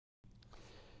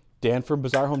Dan from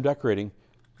Bazaar Home Decorating.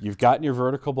 You've gotten your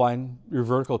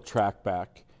vertical track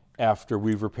back after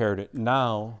we've repaired it.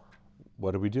 Now,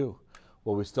 what do?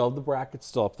 Well, we still have the brackets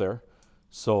still up there.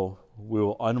 So we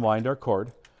will unwind our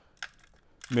cord.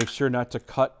 Make sure not to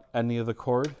cut any of the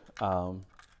cord.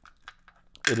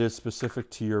 It is specific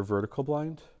to your vertical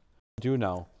blind. What do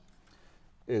now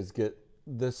is get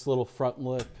this little front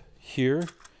lip here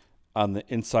on the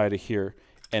inside of here.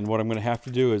 And what I'm going to have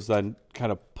to do is then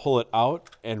kind of pull it out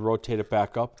and rotate it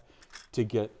back up to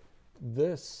get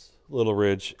this little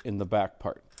ridge in the back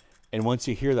part. And once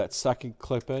you hear that second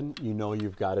clip in, you know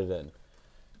you've got it in.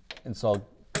 And so I'll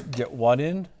get one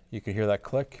in, you can hear that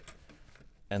click,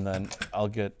 and then I'll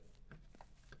get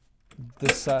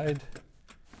this side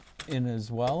in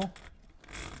as well.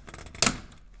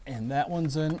 And that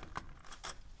one's in,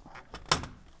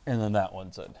 and then that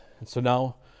one's in. And so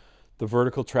now the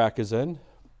vertical track is in.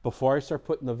 Before I start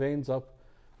putting the vanes up,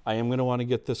 I am going to want to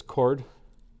get this cord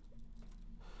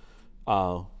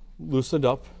loosened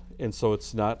up, and so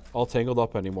it's not all tangled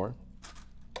up anymore.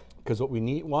 Because what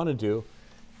we want to do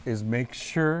is make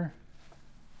sure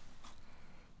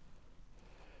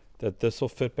that this will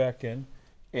fit back in,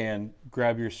 and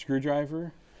grab your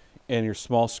screwdriver and your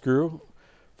small screw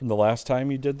from the last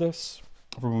time you did this,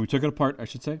 from when we took it apart, I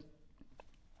should say.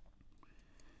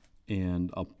 And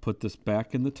I'll put this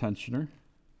back in the tensioner.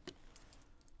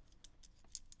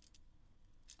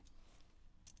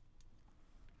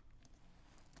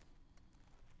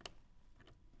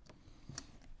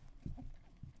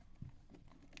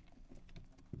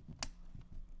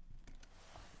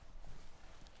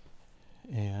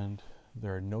 And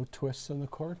there are no twists in the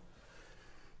cord.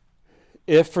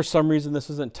 If for some reason this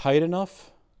isn't tight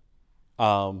enough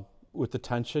with the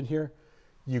tension here,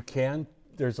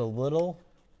 there's a little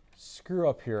screw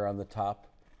up here on the top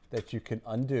that you can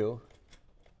undo,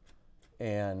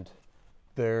 and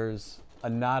there's a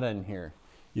knot in here.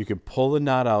 You can pull the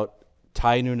knot out,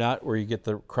 tie a new knot where you get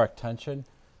the correct tension,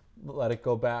 let it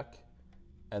go back,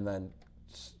 and then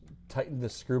tighten the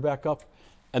screw back up,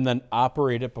 and then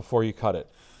operate it before you cut it.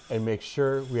 And make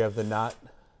sure we have the knot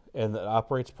and that it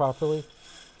operates properly,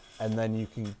 and then you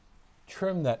can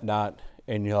trim that knot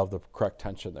and you'll have the correct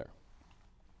tension there.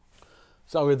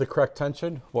 So with the correct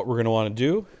tension, what we're going to want to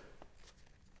do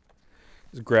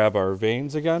is grab our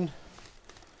vanes again,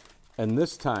 and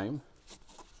this time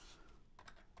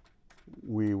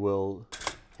we will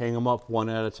hang them up one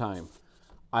at a time.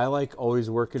 I like always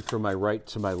working from my right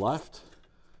to my left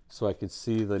so I can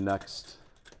see the next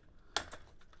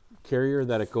carrier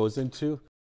that it goes into.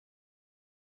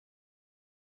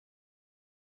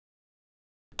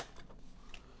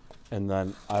 And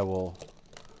then I will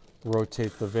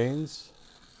rotate the vanes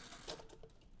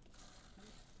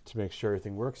to make sure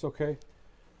everything works okay.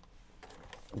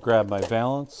 Grab my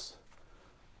valance,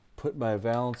 put my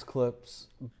valance clips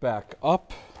back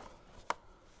up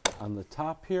on the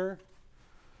top here,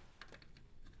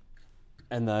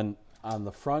 and then on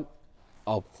the front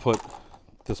I'll put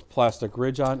this plastic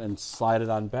ridge on and slide it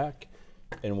on back,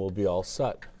 and we'll be all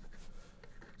set.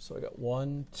 So I got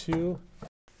 1, 2,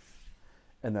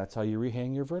 and that's how you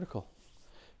rehang your vertical.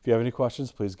 If you have any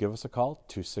questions, please give us a call,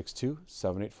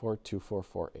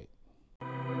 262-784-2448.